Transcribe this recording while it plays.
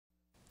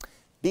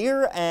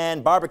Beer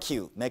and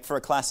barbecue make for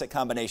a classic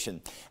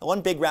combination. At one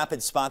Big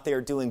Rapids spot, they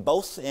are doing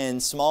both in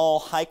small,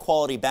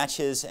 high-quality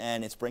batches,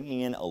 and it's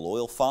bringing in a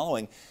loyal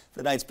following. For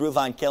tonight's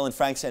Brewvine, Kaylin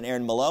Franks and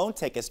Aaron Malone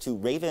take us to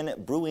Raven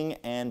Brewing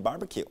and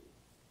BBQ.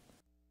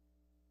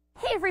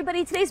 Hey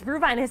everybody, today's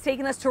Brewvine has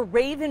taken us to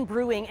Raven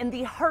Brewing in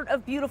the heart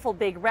of beautiful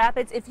Big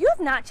Rapids. If you have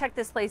not checked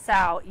this place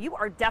out, you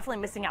are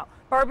definitely missing out.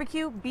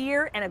 Barbecue,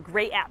 beer, and a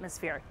great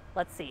atmosphere.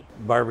 Let's see.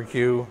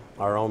 Barbecue,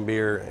 our own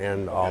beer,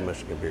 and all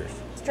Michigan beers.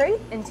 Straight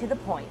and to the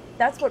point.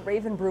 That's what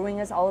Raven Brewing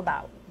is all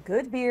about.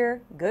 Good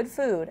beer, good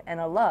food, and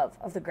a love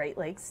of the Great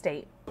Lakes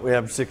state. We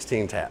have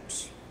 16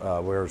 taps.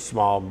 We're a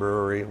small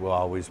brewery. We'll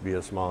always be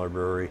a smaller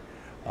brewery.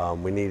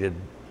 We needed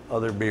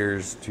other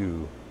beers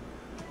to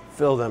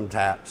fill them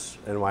taps,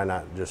 and why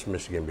not just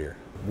Michigan beer?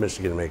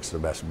 Michigan makes the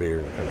best beer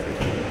in the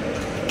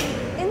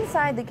country.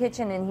 Inside the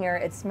kitchen in here,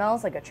 it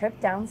smells like a trip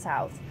down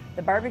south.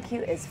 The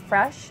barbecue is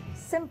fresh,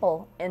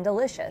 simple, and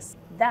delicious.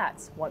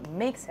 That's what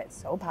makes it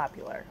so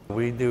popular.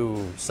 We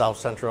do South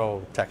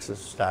Central Texas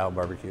style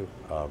barbecue,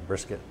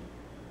 brisket,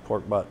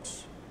 pork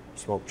butts,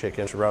 smoked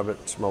chicken, rub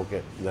it, smoke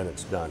it, and then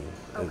it's done.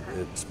 Okay.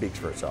 It speaks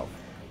for itself.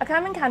 A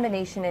common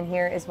combination in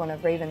here is one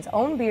of Raven's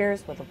own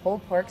beers with a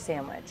pulled pork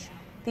sandwich.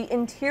 The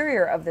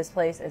interior of this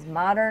place is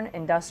modern,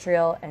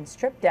 industrial, and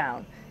stripped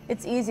down.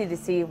 It's easy to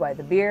see why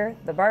the beer,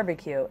 the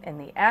barbecue, and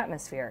the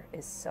atmosphere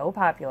is so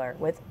popular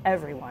with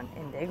everyone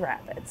in Big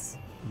Rapids.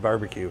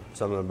 Barbecue,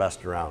 some of the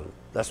best around.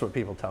 That's what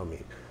people tell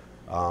me.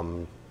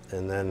 And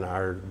then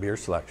our beer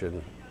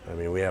selection, I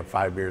mean, we have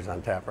 5 beers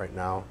on tap right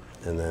now,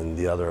 and then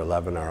the other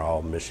 11 are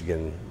all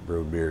Michigan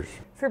brewed beers.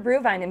 For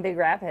Brewvine in Big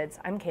Rapids,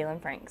 I'm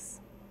Kaylin Franks.